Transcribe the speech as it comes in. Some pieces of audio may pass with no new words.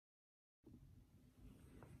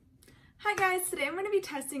Hi guys, today I'm going to be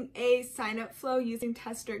testing a sign-up flow using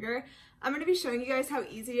testRigor. I'm going to be showing you guys how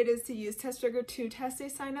easy it is to use testRigor to test a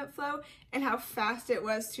sign-up flow and how fast it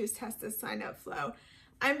was to test the sign-up flow.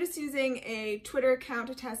 I'm just using a Twitter account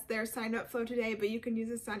to test their sign-up flow today, but you can use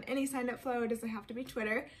this on any sign-up flow. It doesn't have to be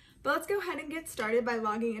Twitter. But let's go ahead and get started by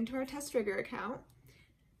logging into our testRigor account.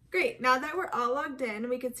 Great, now that we're all logged in,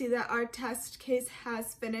 we can see that our test case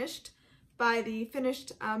has finished by the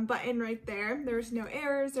finished button right there. There's no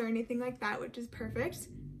errors or anything like that, which is perfect.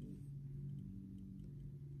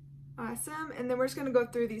 Awesome, and then we're just gonna go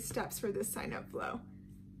through these steps for this sign up flow.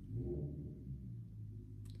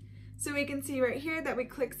 So we can see right here that we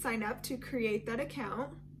click sign up to create that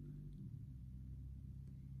account.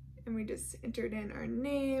 And we just entered in our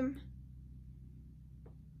name.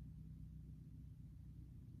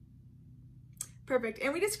 Perfect,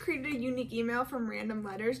 and we just created a unique email from random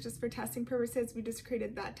letters just for testing purposes. We just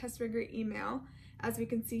created that testRigor email, as we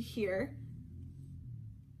can see here.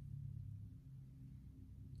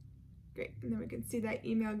 Great, and then we can see that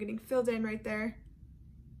email getting filled in right there.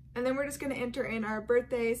 And then we're just gonna enter in our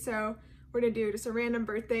birthday, so we're gonna do just a random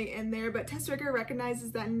birthday in there, but testRigor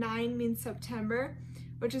recognizes that 9 means September,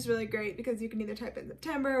 which is really great because you can either type in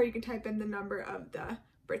September or you can type in the number of the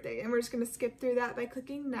birthday. And we're just gonna skip through that by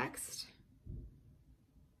clicking next.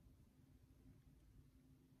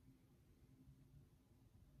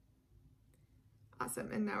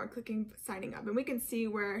 Awesome, and now we're clicking signing up, and we can see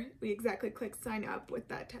where we exactly click sign up with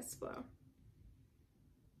that test flow.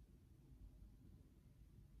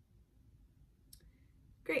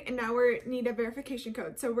 Great, and now we need a verification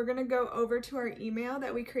code. So we're gonna go over to our email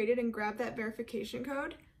that we created and grab that verification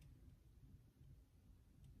code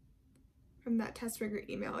from that testRigor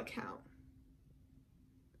email account.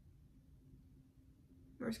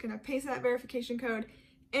 We're just gonna paste that verification code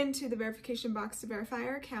into the verification box to verify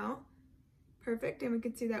our account. Perfect, and we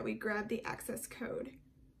can see that we grabbed the access code.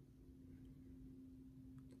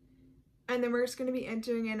 And then we're just gonna be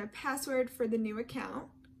entering in a password for the new account.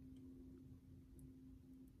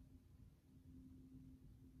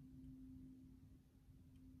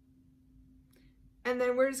 And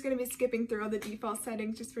then we're just gonna be skipping through all the default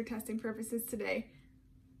settings just for testing purposes today.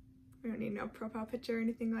 We don't need no profile picture or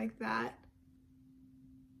anything like that.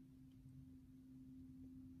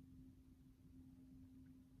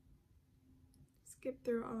 Skip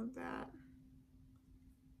through all of that.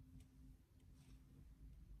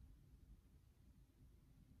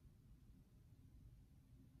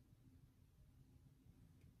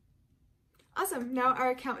 Awesome, now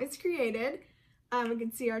our account is created. We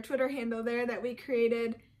can see our Twitter handle there that we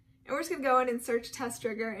created. And we're just gonna go in and search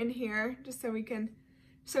testRigor in here just so we can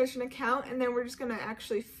search an account, and then we're just gonna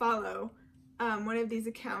actually follow one of these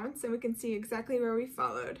accounts, and we can see exactly where we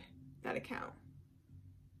followed that account.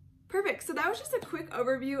 Perfect, so that was just a quick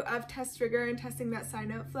overview of testRigor and testing that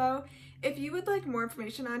sign-up flow. If you would like more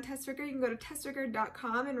information on testRigor, you can go to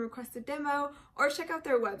testRigor.com and request a demo, or check out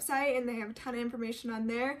their website and they have a ton of information on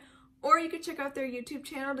there, or you could check out their YouTube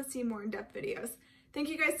channel to see more in-depth videos. Thank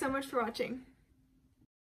you guys so much for watching.